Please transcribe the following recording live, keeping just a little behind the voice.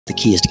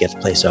the key is to get the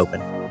place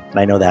open. And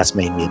I know that's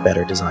made me a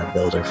better design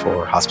builder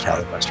for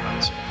hospitality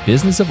restaurants.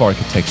 Business of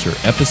Architecture,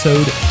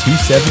 episode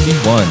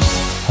 271.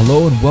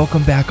 Hello and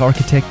welcome back,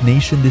 Architect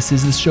Nation. This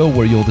is the show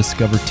where you'll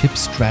discover tips,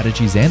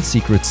 strategies, and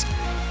secrets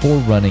for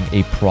running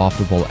a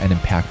profitable and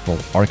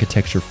impactful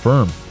architecture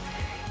firm.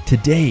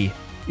 Today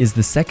is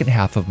the second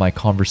half of my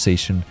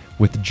conversation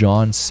with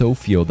John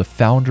Sofio, the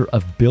founder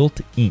of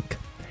Built Inc.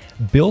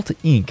 Built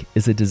Inc.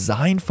 is a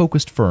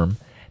design-focused firm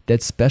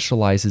that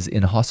specializes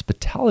in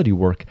hospitality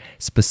work,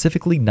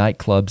 specifically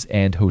nightclubs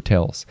and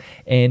hotels.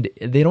 And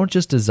they don't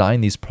just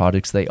design these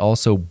projects, they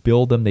also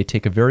build them. They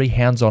take a very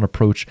hands-on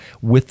approach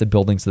with the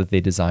buildings that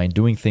they design,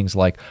 doing things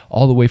like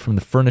all the way from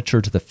the furniture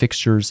to the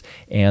fixtures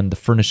and the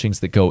furnishings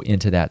that go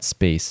into that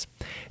space.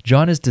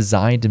 John has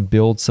designed and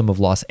built some of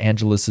Los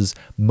Angeles's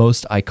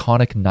most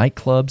iconic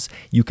nightclubs.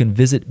 You can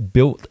visit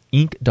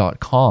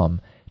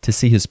builtinc.com to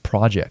see his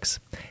projects.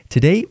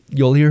 Today,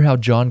 you'll hear how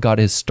John got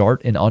his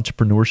start in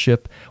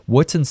entrepreneurship,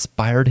 what's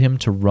inspired him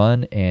to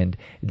run and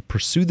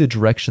pursue the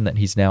direction that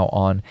he's now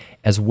on,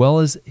 as well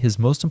as his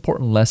most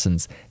important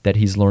lessons that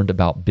he's learned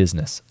about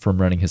business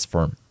from running his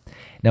firm.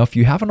 Now, if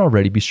you haven't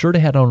already, be sure to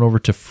head on over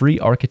to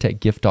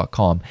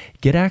freearchitectgift.com.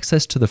 Get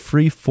access to the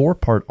free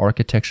 4-part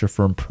architecture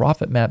firm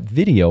profit map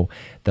video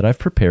that I've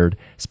prepared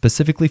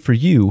specifically for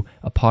you,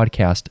 a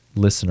podcast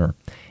listener.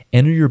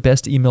 Enter your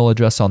best email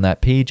address on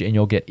that page and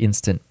you'll get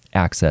instant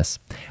access.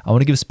 I want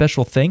to give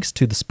special thanks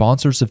to the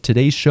sponsors of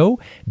today's show,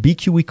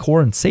 BQE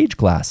Core and Sage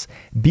Glass.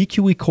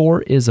 BQE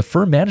Core is a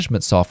firm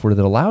management software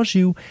that allows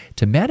you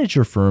to manage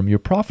your firm, your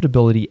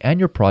profitability, and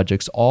your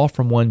projects all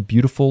from one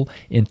beautiful,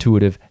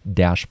 intuitive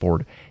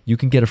dashboard. You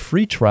can get a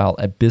free trial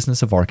at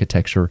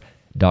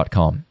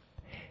businessofarchitecture.com.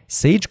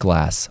 Sage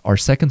Glass, our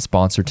second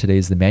sponsor today,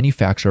 is the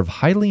manufacturer of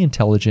highly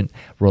intelligent,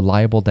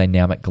 reliable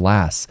dynamic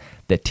glass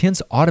that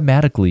tends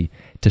automatically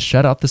to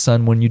shut out the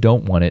sun when you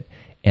don't want it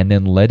and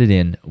then let it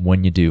in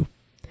when you do.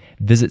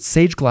 Visit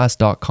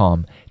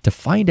sageglass.com to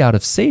find out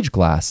if Sage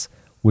Glass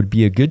would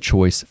be a good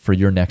choice for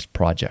your next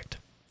project.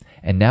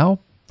 And now,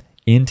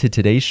 into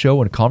today's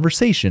show and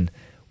conversation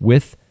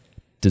with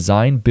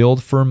design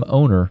build firm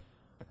owner,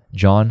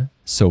 John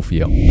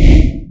Sofio.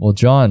 Well,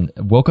 John,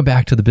 welcome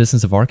back to the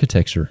Business of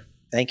Architecture.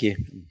 Thank you.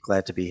 I'm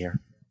glad to be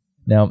here.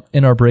 Now,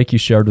 in our break, you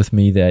shared with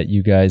me that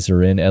you guys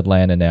are in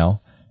Atlanta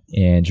now,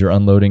 and you're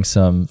unloading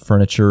some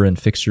furniture and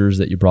fixtures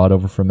that you brought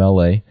over from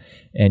LA.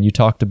 And you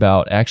talked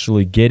about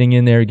actually getting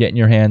in there, getting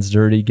your hands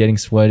dirty, getting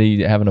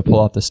sweaty, having to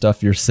pull out the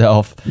stuff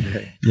yourself,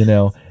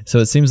 So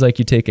it seems like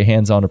you take a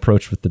hands-on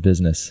approach with the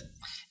business.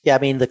 Yeah, I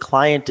mean, the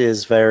client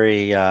is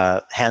very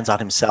hands-on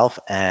himself,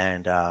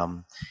 and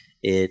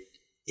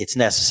it's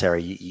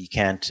necessary. You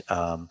can't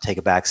take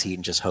a back seat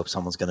and just hope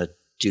someone's going to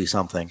do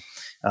something.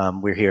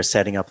 We're here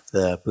setting up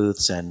the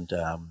booths, and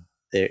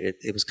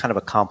it was kind of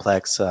a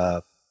complex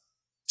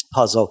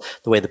puzzle,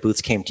 the way the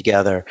booths came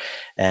together.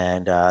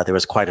 And there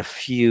was quite a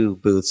few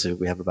booths.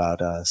 We have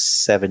about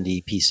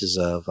 70 pieces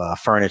of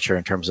furniture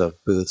in terms of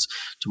booths.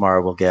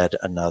 Tomorrow we'll get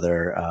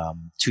another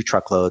 2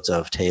 truckloads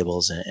of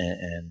tables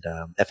and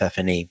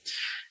FF&E.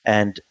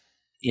 And,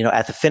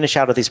 at the finish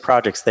out of these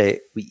projects,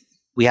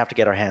 we have to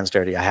get our hands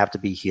dirty. I have to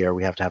be here.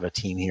 We have to have a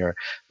team here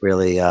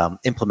really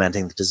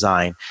implementing the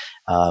design.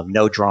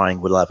 No drawing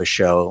will ever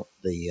show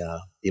the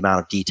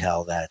amount of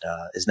detail that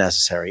is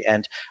necessary.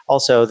 And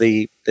also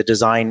the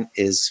design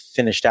is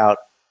finished out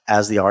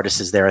as the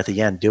artist is there at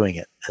the end doing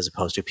it, as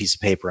opposed to a piece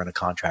of paper and a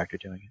contractor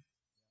doing it.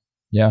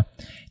 Yeah.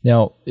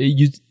 Now,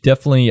 you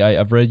definitely,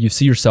 I've read, you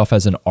see yourself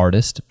as an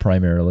artist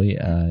primarily.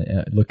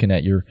 Looking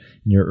at in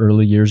your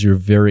early years, you're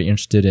very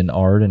interested in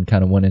art and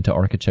kind of went into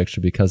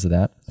architecture because of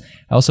that.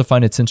 I also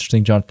find it's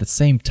interesting, John, at the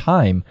same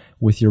time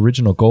with your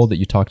original goal that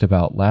you talked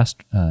about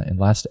in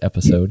last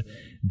episode,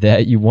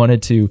 that you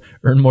wanted to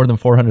earn more than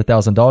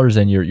 $400,000,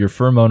 and your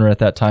firm owner at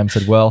that time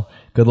said, "Well,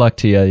 good luck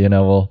to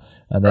you.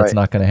 That's right.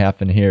 Not going to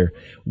happen here."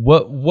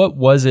 What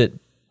was it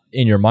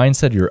in your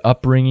mindset, your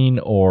upbringing,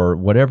 or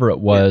whatever it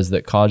was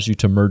that caused you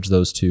to merge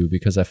those two?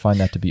 Because I find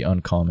that to be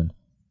uncommon.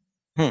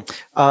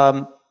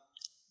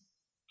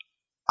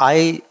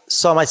 I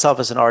saw myself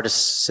as an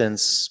artist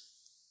since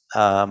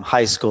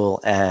high school,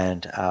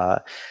 and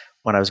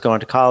when I was going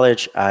to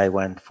college, I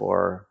went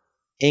for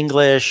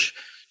English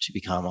to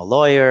become a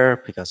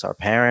lawyer because our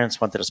parents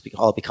wanted us to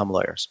all become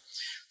lawyers.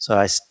 So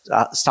I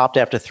stopped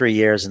after 3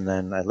 years, and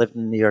then I lived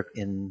in New York,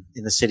 in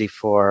the city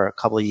for a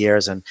couple of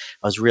years, and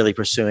I was really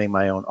pursuing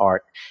my own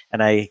art.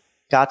 And I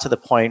got to the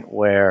point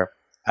where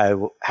I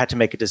had to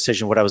make a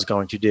decision what I was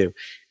going to do.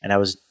 And I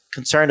was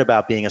concerned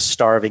about being a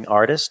starving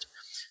artist,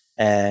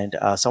 and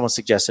someone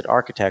suggested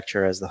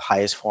architecture as the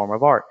highest form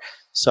of art.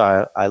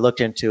 So I looked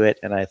into it,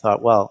 and I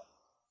thought, well,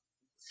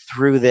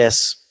 through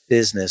this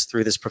business,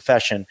 through this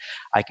profession,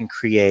 I can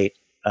create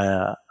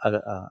an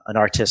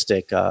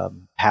artistic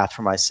path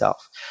for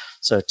myself.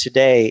 So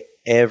today,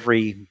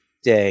 every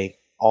day,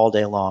 all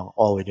day long,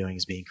 all we're doing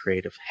is being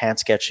creative, hand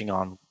sketching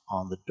on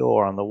the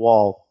door, on the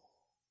wall,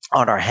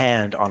 on our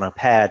hand, on a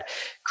pad,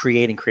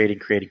 creating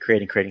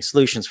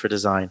solutions for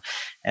design.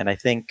 And I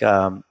think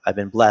I've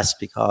been blessed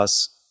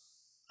because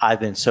I've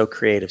been so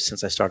creative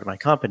since I started my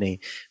company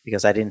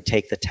because I didn't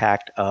take the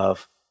tact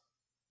of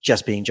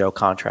just being Joe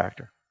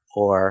Contractor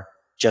or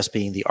just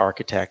being the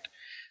architect.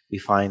 We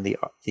find the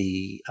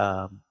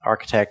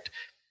architect,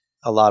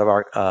 a lot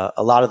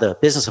of the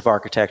business of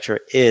architecture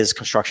is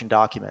construction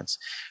documents.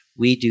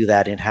 We do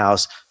that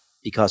in-house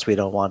because we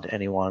don't want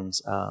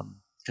anyone's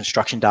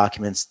construction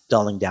documents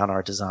dulling down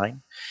our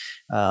design.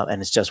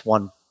 And it's just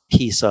one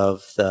piece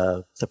of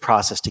the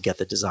process to get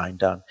the design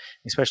done,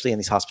 especially in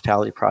these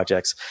hospitality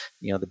projects.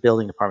 The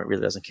building department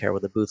really doesn't care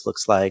what the booth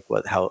looks like,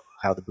 how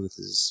the booth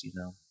is,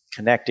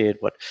 connected,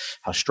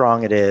 how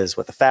strong it is,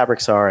 what the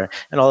fabrics are,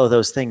 and all of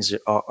those things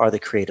are the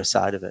creative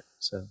side of it.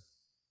 So,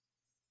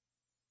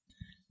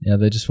 yeah,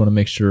 they just want to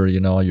make sure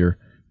you have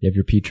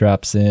your P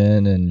traps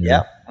in,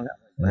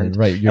 and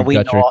right, you've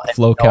got your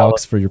flow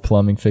calcs for your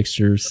plumbing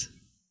fixtures,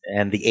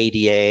 and the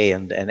ADA,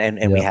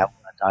 and we have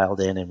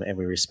dialed in, and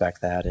we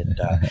respect that, and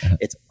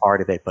it's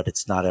part of it, but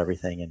it's not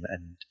everything,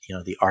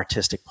 and the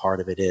artistic part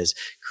of it is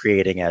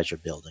creating as you're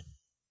building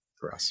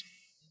for us.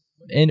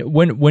 And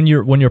when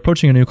you're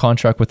approaching a new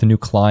contract with a new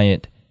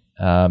client,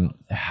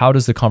 how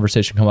does the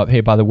conversation come up?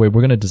 Hey, by the way,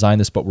 we're going to design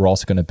this, but we're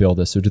also going to build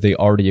this. So do they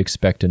already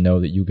expect to know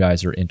that you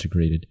guys are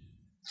integrated?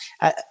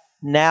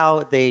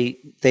 Now they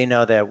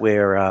know that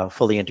we're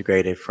fully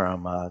integrated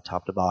from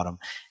top to bottom,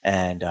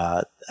 and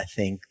I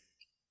think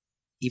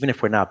even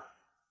if we're not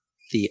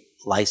the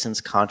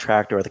licensed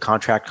contractor or the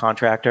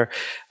contractor,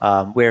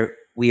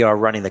 we are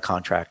running the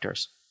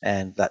contractors.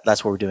 And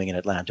that's what we're doing in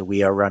Atlanta.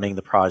 We are running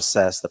the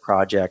process, the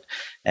project,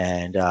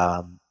 and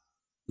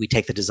we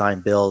take the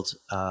design build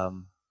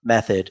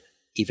method,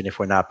 even if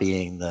we're not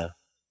being the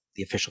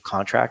official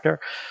contractor.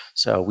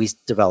 So we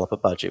develop a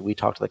budget. We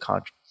talk to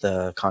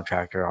the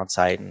contractor on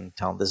site and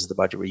tell them this is the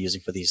budget we're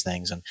using for these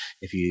things. And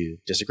if you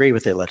disagree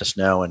with it, let us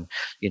know. And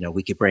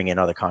we could bring in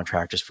other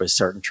contractors for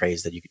certain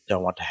trades that you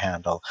don't want to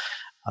handle.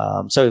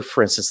 So,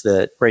 for instance,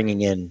 bringing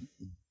in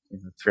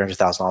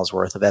 $300,000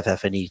 worth of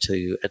FF&E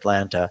to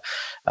Atlanta,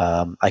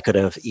 I could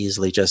have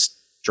easily just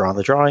drawn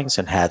the drawings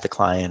and had the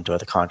client or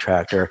the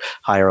contractor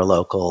hire a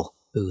local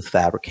booth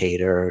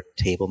fabricator,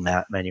 table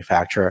mat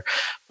manufacturer.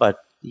 But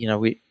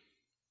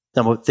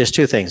there's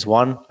two things.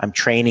 One, I'm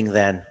training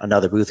then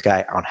another booth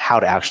guy on how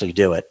to actually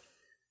do it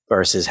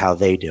versus how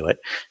they do it,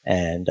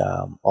 and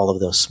all of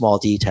those small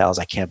details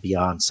I can't be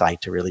on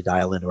site to really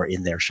dial in or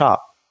in their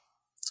shop.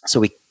 So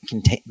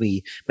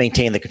we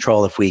maintain the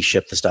control if we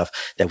ship the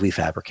stuff that we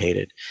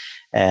fabricated.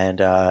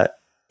 And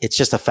it's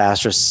just a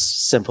faster,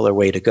 simpler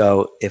way to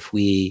go if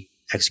we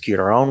execute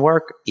our own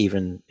work,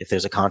 even if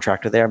there's a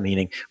contractor there,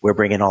 meaning we're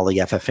bringing all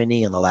the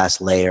FF&E and the last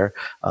layer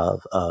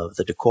of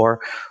the decor,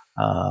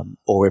 or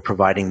we're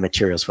providing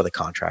materials for the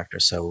contractor.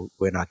 So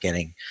we're not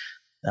getting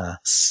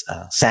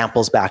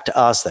samples back to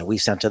us that we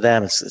sent to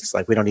them. It's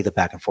like we don't need the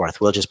back and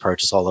forth. We'll just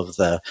purchase all of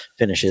the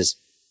finishes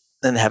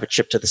and have it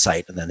shipped to the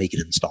site, and then they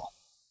can install.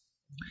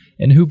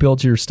 And who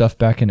builds your stuff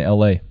back in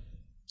LA?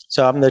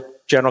 So I'm the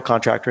general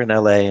contractor in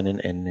LA and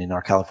in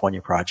our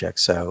California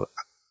projects. So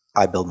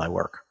I build my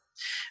work.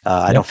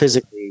 I don't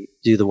physically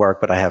do the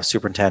work, but I have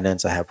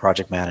superintendents, I have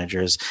project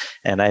managers,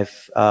 and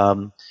I've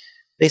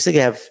basically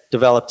have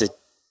developed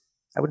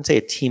I wouldn't say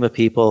a team of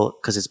people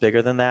because it's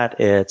bigger than that.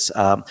 It's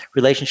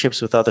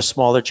relationships with other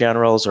smaller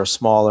generals or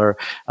smaller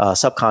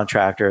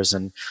subcontractors,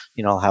 and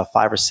I'll have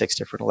 5 or 6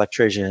 different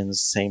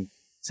electricians.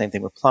 Same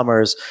thing with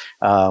plumbers.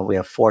 We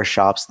have 4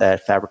 shops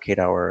that fabricate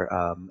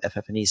our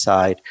FF&E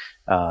side.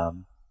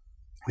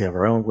 We have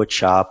our own wood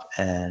shop,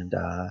 and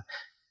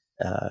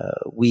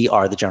we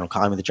are I'm the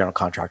general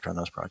contractor on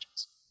those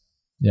projects.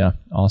 Yeah,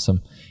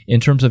 awesome. In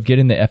terms of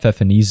getting the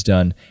FF&Es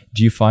done,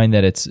 do you find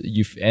that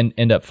you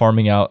end up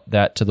farming out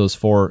that to those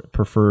 4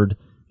 preferred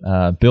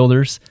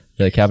builders,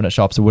 the cabinet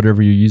shops or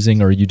whatever you're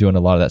using, or are you doing a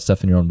lot of that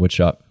stuff in your own wood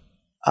shop?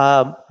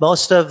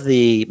 Most of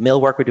the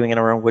millwork we're doing in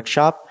our own wood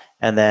shop.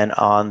 And then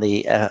on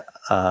the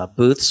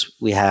booths,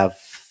 we have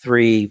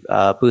 3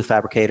 booth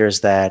fabricators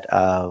that,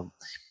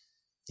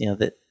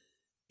 that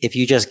if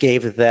you just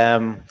gave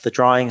them the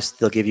drawings,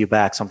 they'll give you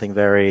back something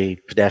very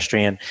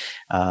pedestrian.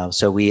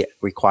 So we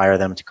require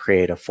them to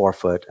create a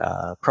 4-foot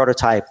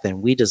prototype.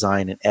 Then we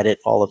design and edit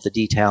all of the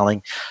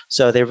detailing.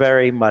 So they're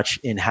very much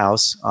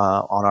in-house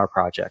on our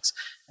projects.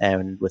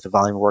 And with the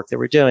volume of work that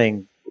we're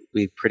doing,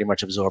 we pretty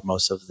much absorb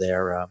most of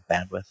their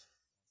bandwidth.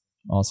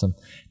 Awesome.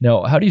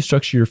 Now, how do you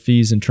structure your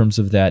fees in terms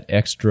of that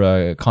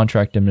extra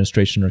contract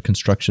administration or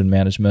construction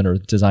management or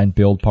design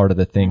build part of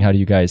the thing? How do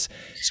you guys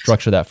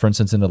structure that? For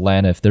instance, in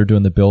Atlanta, if they're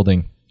doing the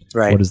building,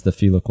 right, what does the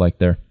fee look like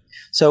there?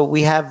 So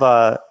we have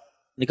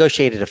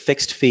negotiated a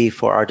fixed fee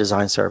for our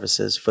design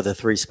services for the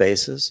 3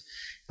 spaces.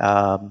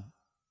 And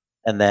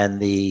then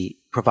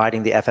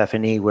providing the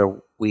FF&E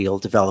where we'll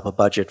develop a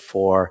budget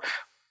for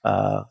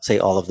say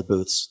all of the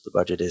booths, the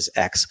budget is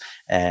X,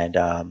 and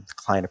the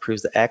client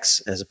approves the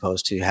X as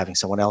opposed to having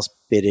someone else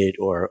bid it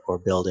or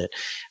build it.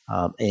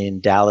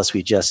 In Dallas,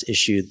 we just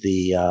issued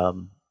the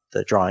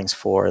drawings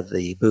for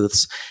the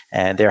booths,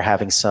 and they're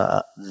having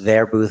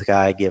their booth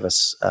guy give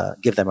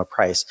them a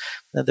price.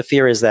 The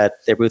fear is that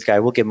their booth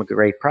guy will give them a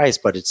great price,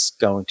 but it's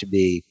going to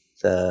be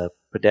the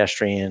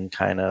pedestrian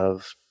kind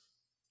of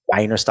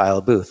diner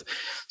style booth.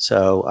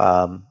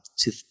 So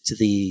to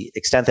the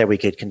extent that we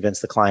could convince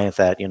the client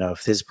that,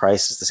 if his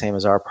price is the same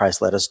as our price,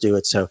 let us do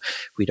it, so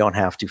we don't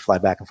have to fly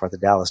back and forth to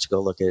Dallas to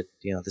go look at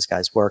this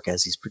guy's work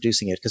as he's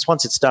producing it. Because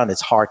once it's done,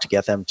 it's hard to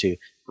get them to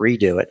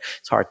redo it.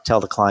 It's hard to tell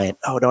the client,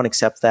 oh, don't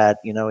accept that.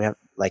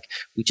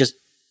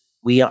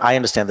 We have I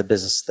understand the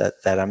business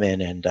that I'm in,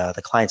 and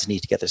the clients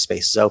need to get their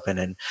spaces open.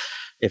 And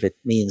if it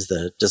means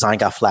the design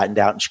got flattened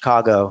out in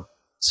Chicago,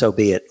 so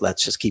be it.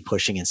 Let's just keep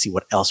pushing and see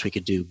what else we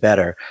could do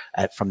better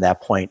from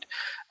that point,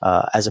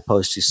 as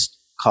opposed to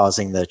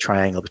causing the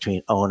triangle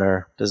between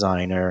owner,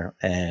 designer,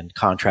 and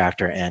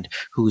contractor, and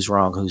who's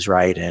wrong, who's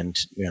right, and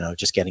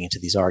just getting into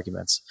these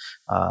arguments.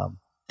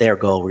 Their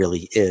goal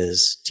really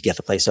is to get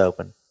the place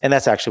open. And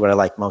that's actually what I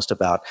like most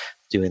about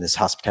doing this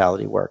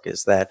hospitality work,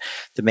 is that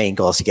the main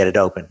goal is to get it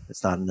open.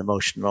 It's not an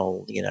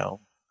emotional,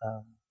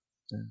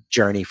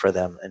 journey for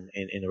them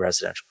in a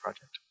residential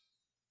project.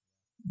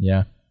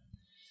 Yeah.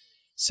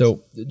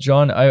 So,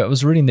 John, I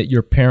was reading that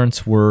your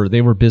parents were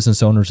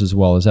business owners as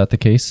well. Is that the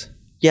case?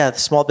 Yeah, the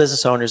small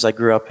business owners. I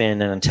grew up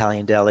in an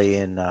Italian deli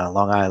in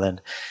Long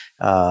Island.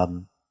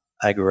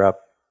 I grew up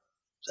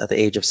at the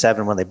age of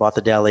 7 when they bought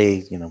the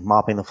deli,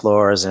 mopping the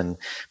floors and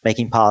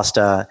making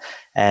pasta.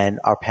 And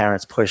our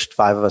parents pushed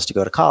 5 of us to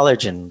go to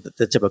college, and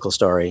the typical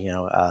story,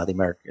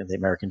 the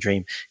American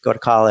dream: go to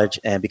college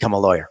and become a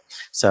lawyer.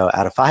 So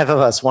out of 5 of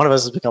us, 1 of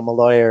us has become a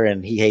lawyer,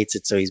 and he hates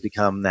it, so he's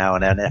become now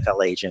an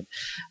NFL agent.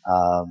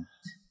 A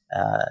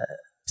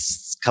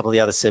couple of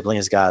the other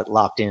siblings got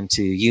locked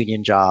into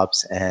union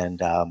jobs,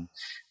 and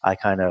I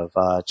kind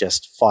of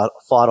just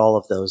fought all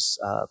of those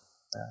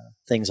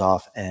things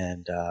off.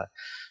 And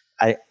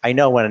I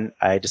know when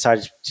I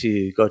decided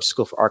to go to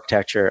school for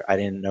architecture, I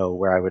didn't know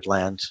where I would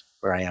land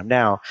where I am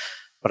now,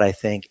 but I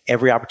think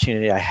every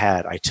opportunity I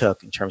had, I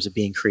took in terms of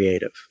being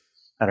creative.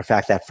 Matter of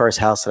fact, that first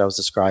house that I was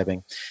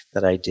describing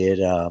that I did,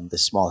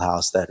 this small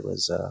house that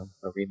was a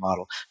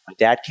remodel, my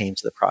dad came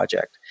to the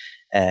project,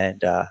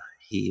 and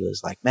he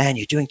was like, "Man,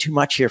 you're doing too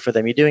much here for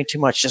them. You're doing too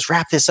much. Just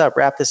wrap this up.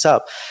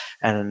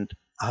 And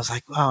I was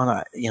like, "Well,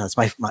 no,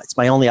 it's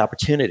my only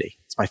opportunity.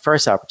 It's my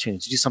first opportunity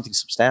to do something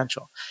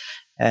substantial."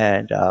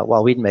 And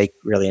while we didn't make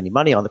really any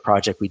money on the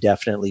project, we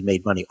definitely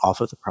made money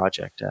off of the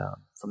project,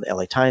 from the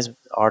LA Times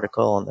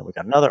article, and then we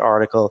got another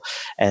article,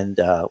 and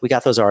we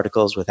got those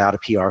articles without a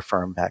PR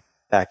firm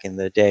back in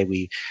the day.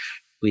 We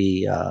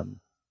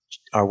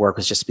our work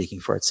was just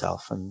speaking for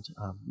itself, and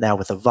now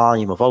with the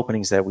volume of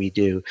openings that we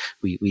do,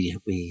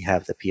 we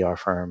have the PR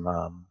firm,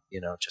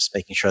 just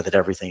making sure that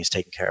everything is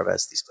taken care of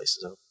as these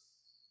places open.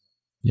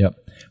 Yep.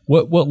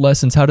 What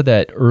lessons, how did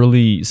that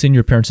seeing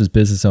your parents as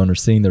business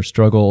owners, seeing their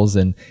struggles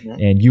and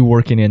you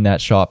working in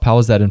that shop, how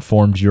has that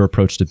informed your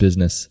approach to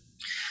business?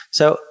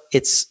 So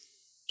it's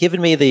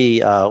given me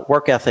the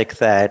work ethic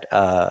that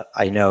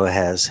I know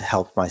has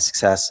helped my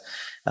success.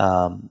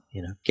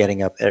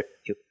 Getting up,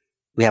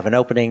 we have an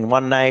opening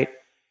one night,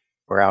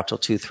 we're out till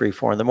 2, 3,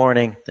 4 in the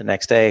morning. The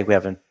next day we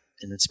have an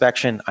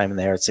inspection. I'm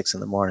there at 6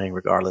 in the morning,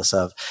 regardless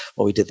of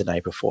what we did the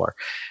night before.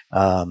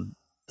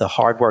 The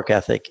hard work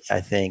ethic,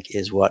 I think,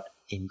 is what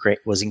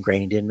was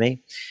ingrained in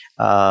me.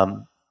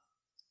 Them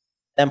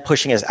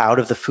pushing us out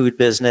of the food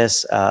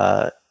business,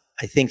 I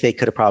think they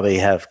could have probably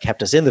have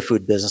kept us in the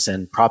food business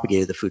and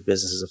propagated the food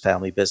business as a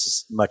family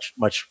business much,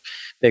 much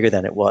bigger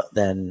than it was,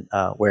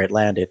 where it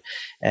landed.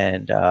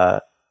 And,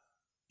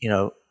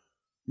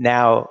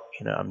 now,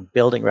 I'm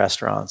building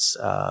restaurants,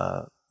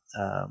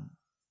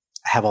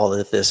 have all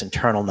of this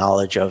internal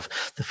knowledge of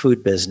the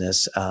food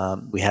business.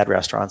 We had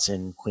restaurants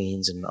in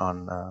Queens and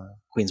on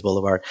Queens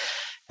Boulevard,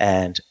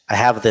 and I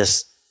have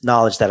this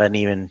knowledge that I didn't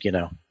even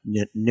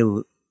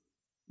knew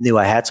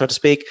I had, so to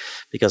speak,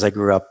 because I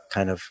grew up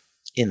kind of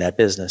in that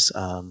business.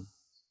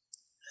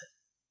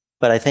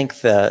 But I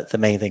think the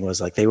main thing was,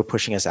 like, they were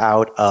pushing us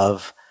out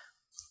of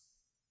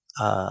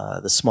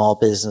the small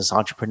business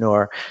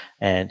entrepreneur,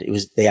 and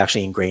they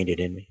actually ingrained it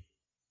in me.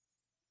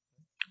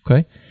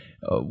 Okay.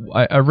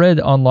 I read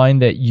online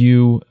that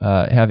you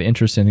have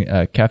interest in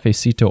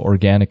Cafecito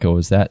Organico.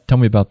 Tell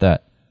me about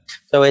that.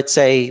 So it's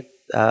a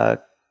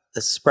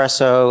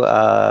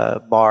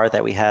espresso bar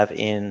that we have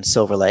in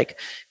Silver Lake.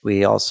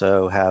 We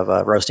also have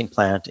a roasting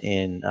plant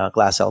in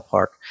Glassell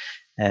Park,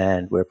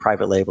 and we're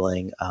private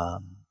labeling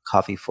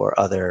coffee for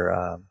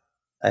other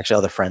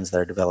friends that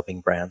are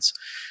developing brands.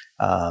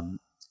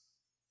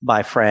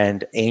 My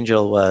friend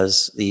Angel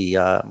was the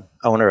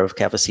owner of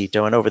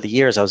Cafecito, and over the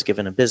years I was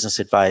given a business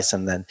advice,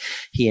 and then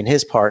he and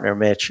his partner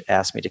Mitch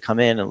asked me to come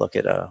in and look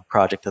at a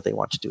project that they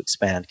wanted to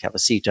expand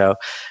Cafecito,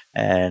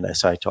 and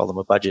so I told them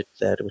a budget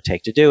that it would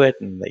take to do it,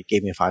 and they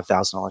gave me a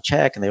 $5,000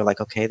 check, and they were like,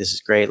 "Okay, this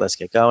is great, let's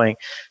get going."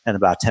 And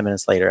about 10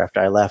 minutes later, after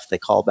I left, they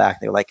called back.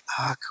 They were like,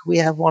 "Could we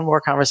have one more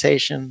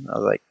conversation?" I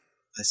was like,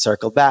 I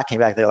circled back, came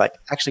back. They were like,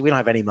 "Actually, we don't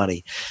have any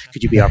money.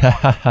 Could you be our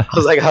partner?" I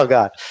was like, "Oh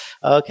God,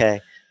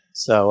 okay."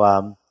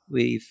 So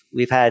we've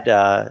had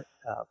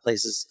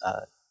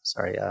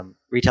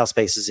retail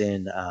spaces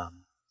in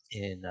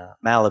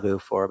Malibu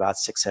for about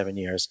 6-7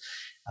 years.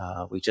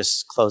 We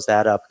just closed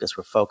that up because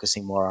we're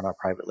focusing more on our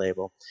private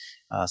label.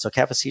 So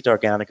Cafecito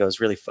Organico is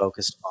really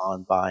focused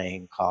on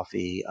buying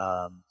coffee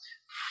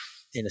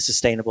in a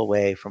sustainable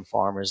way from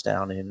farmers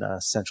down in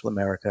Central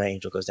America.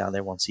 Angel goes down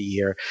there once a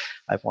year.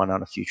 I've went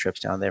on a few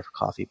trips down there for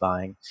coffee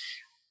buying.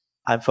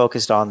 I'm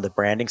focused on the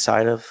branding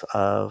side of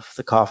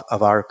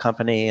our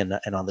company and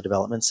on the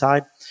development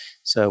side.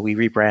 So we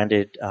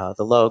rebranded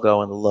the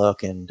logo and the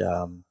look, and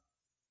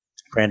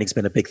branding's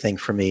been a big thing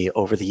for me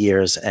over the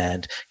years,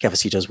 and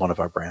Cafecito is one of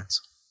our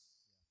brands.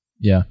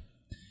 Yeah.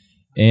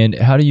 And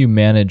how do you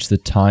manage the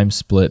time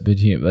split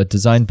between a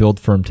design build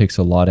firm? Takes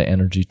a lot of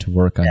energy to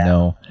work, I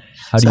know.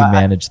 How do you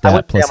manage that? I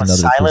would plus say I'm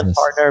another a silent business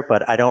partner,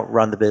 but I don't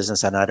run the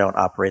business and I don't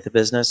operate the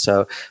business.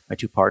 So my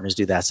two partners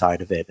do that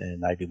side of it,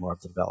 and I do more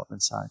of the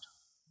development side.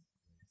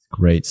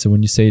 Great. So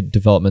when you say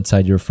development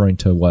side, you're referring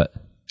to what?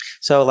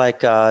 So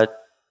like I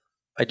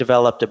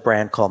developed a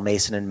brand called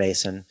Mason and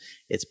Mason.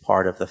 It's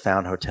part of the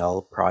Found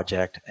Hotel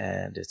project,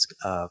 and it's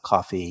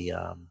coffee.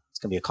 It's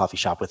going to be a coffee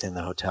shop within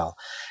the hotel.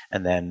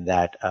 And then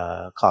that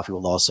coffee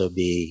will also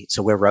be,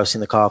 so we're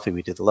roasting the coffee.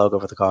 We did the logo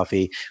for the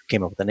coffee,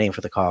 came up with the name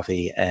for the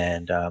coffee,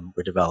 and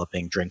we're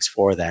developing drinks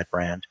for that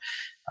brand.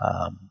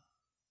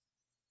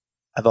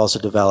 I've also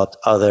developed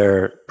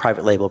other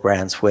private label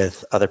brands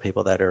with other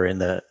people that we're in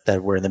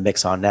the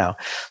mix on now.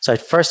 So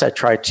at first I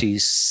tried to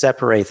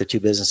separate the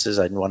two businesses.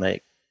 I didn't want to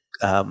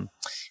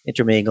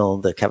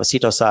intermingle the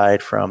Cafecito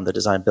side from the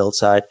design build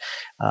side.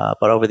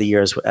 But over the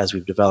years, as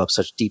we've developed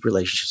such deep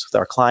relationships with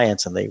our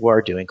clients and they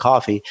were doing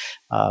coffee,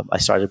 I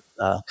started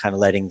kind of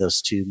letting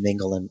those two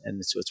mingle, and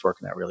it's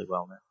working out really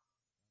well now.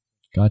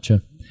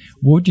 Gotcha.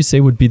 What would you say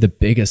would be the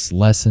biggest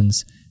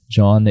lessons,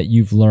 John, that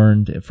you've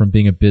learned from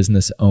being a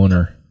business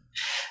owner?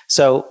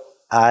 So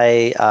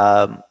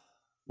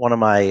one of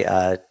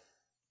my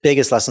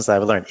biggest lessons that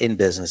I've learned in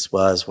business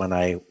was when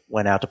I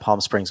went out to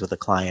Palm Springs with a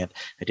client.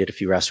 I did a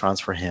few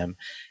restaurants for him,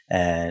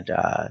 and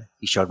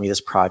he showed me this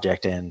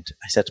project, and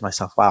I said to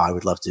myself, wow, I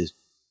would love to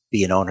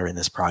be an owner in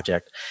this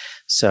project.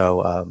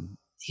 So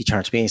he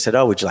turned to me and he said,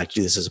 oh, would you like to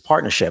do this as a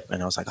partnership?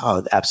 And I was like,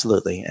 oh,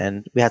 absolutely.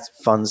 And we had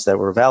funds that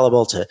were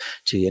available to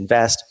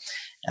invest.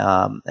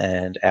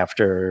 And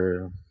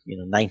after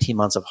 19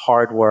 months of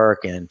hard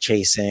work and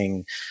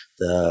chasing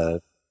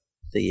the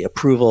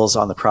approvals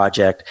on the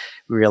project,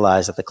 we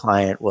realized that the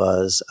client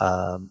was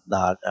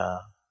not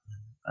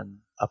an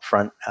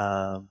upfront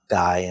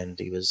guy, and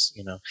he was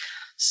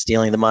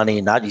stealing the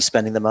money, not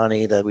spending the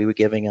money that we were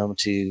giving him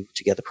to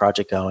get the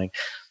project going.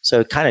 So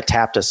it kind of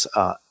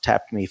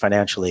tapped me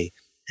financially,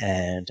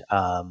 and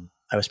I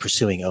was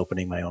pursuing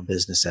opening my own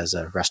business as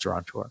a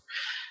restaurateur.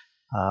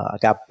 I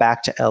got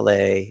back to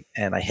LA,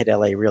 and I hit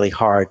LA really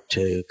hard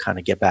to kind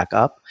of get back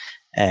up.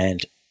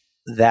 And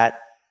that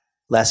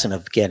lesson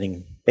of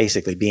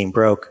basically being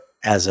broke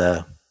as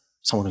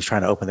someone who's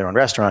trying to open their own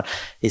restaurant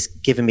is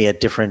giving me a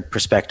different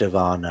perspective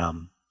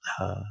on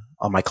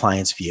my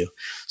client's view.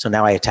 So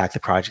now I attack the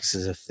projects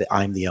as if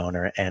I'm the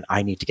owner and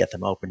I need to get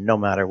them open no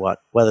matter what,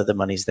 whether the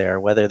money's there,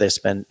 whether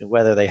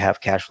they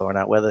have cash flow or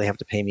not, whether they have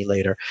to pay me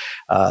later.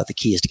 The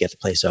key is to get the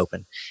place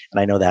open.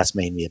 And I know that's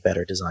made me a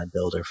better design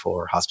builder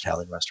for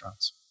hospitality and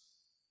restaurants.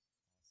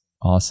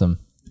 Awesome.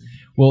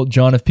 Well,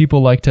 John, if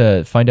people like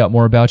to find out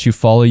more about you,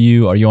 follow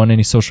you, are you on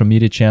any social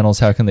media channels?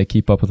 How can they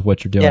keep up with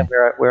what you're doing? Yeah,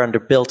 we're under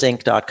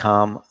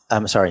builtinc.com.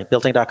 I'm sorry,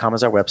 builtinc.com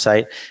is our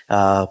website.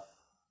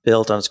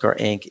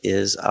 Build_Inc.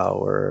 is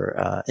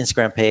our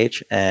Instagram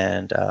page,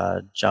 and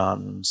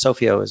John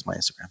Sofio is my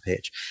Instagram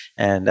page.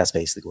 And that's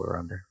basically what we're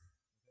under.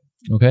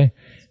 Okay.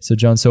 So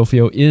John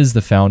Sofio is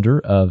the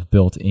founder of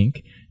Built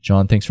Inc.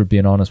 John, thanks for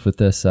being honest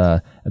with us,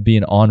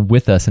 being on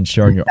with us and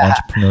sharing your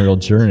entrepreneurial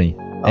journey.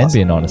 Awesome. And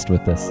being honest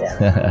with us.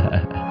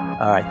 Yeah.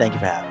 All right. Thank you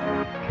for having me.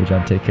 Okay,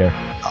 John, take care.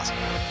 Awesome.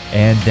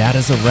 And that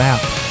is a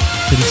wrap.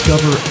 To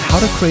discover how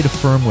to create a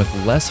firm with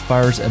less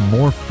fires and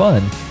more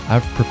fun,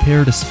 I've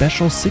prepared a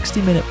special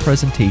 60-minute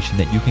presentation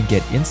that you can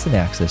get instant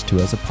access to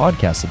as a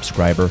podcast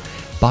subscriber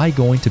by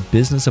going to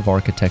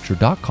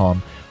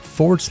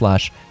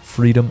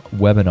businessofarchitecture.com/freedom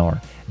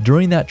webinar.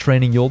 During that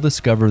training, you'll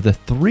discover the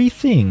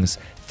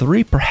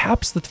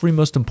perhaps the three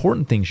most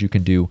important things you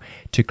can do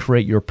to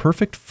create your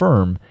perfect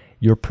firm,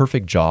 your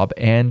perfect job,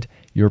 and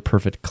your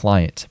perfect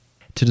client.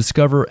 To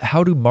discover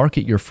how to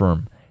market your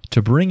firm,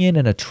 to bring in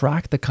and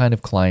attract the kind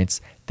of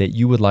clients that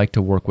you would like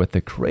to work with,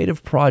 the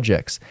creative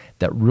projects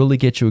that really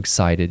get you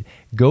excited,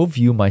 go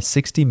view my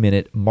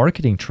 60-minute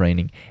marketing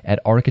training at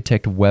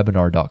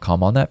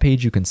architectwebinar.com. On that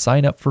page, you can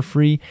sign up for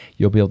free.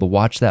 You'll be able to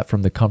watch that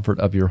from the comfort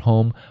of your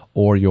home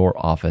or your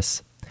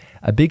office.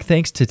 A big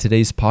thanks to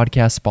today's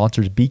podcast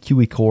sponsors,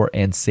 BQE Core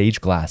and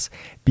Sage Glass.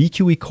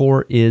 BQE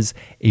Core is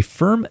a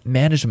firm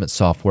management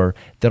software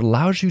that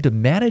allows you to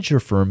manage your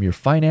firm, your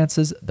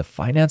finances, the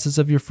finances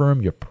of your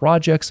firm, your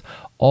projects,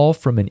 all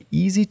from an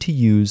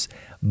easy-to-use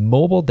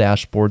mobile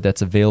dashboard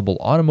that's available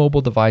on a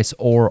mobile device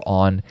or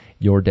on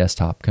your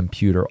desktop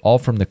computer, all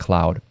from the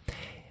cloud.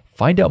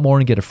 Find out more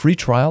and get a free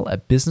trial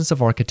at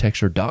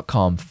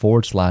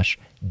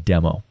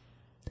businessofarchitecture.com/demo.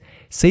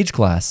 Sage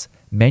Glass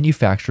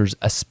manufactures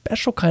a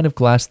special kind of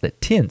glass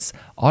that tints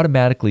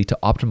automatically to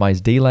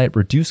optimize daylight,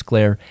 reduce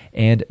glare,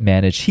 and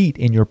manage heat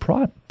in your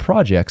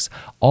projects,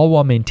 all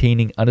while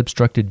maintaining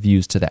unobstructed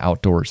views to the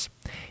outdoors.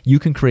 You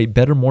can create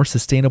better, more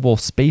sustainable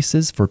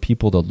spaces for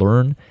people to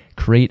learn,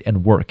 create,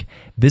 and work.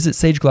 Visit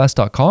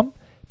sageglass.com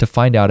to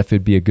find out if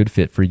it'd be a good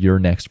fit for your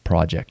next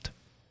project.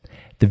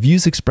 The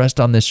views expressed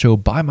on this show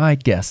by my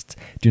guests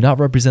do not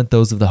represent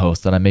those of the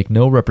host, and I make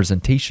no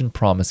representation,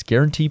 promise,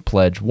 guarantee,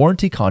 pledge,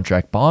 warranty,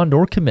 contract, bond,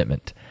 or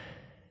commitment,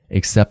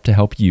 except to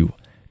help you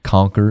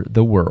conquer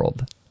the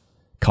world.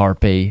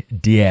 Carpe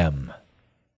Diem.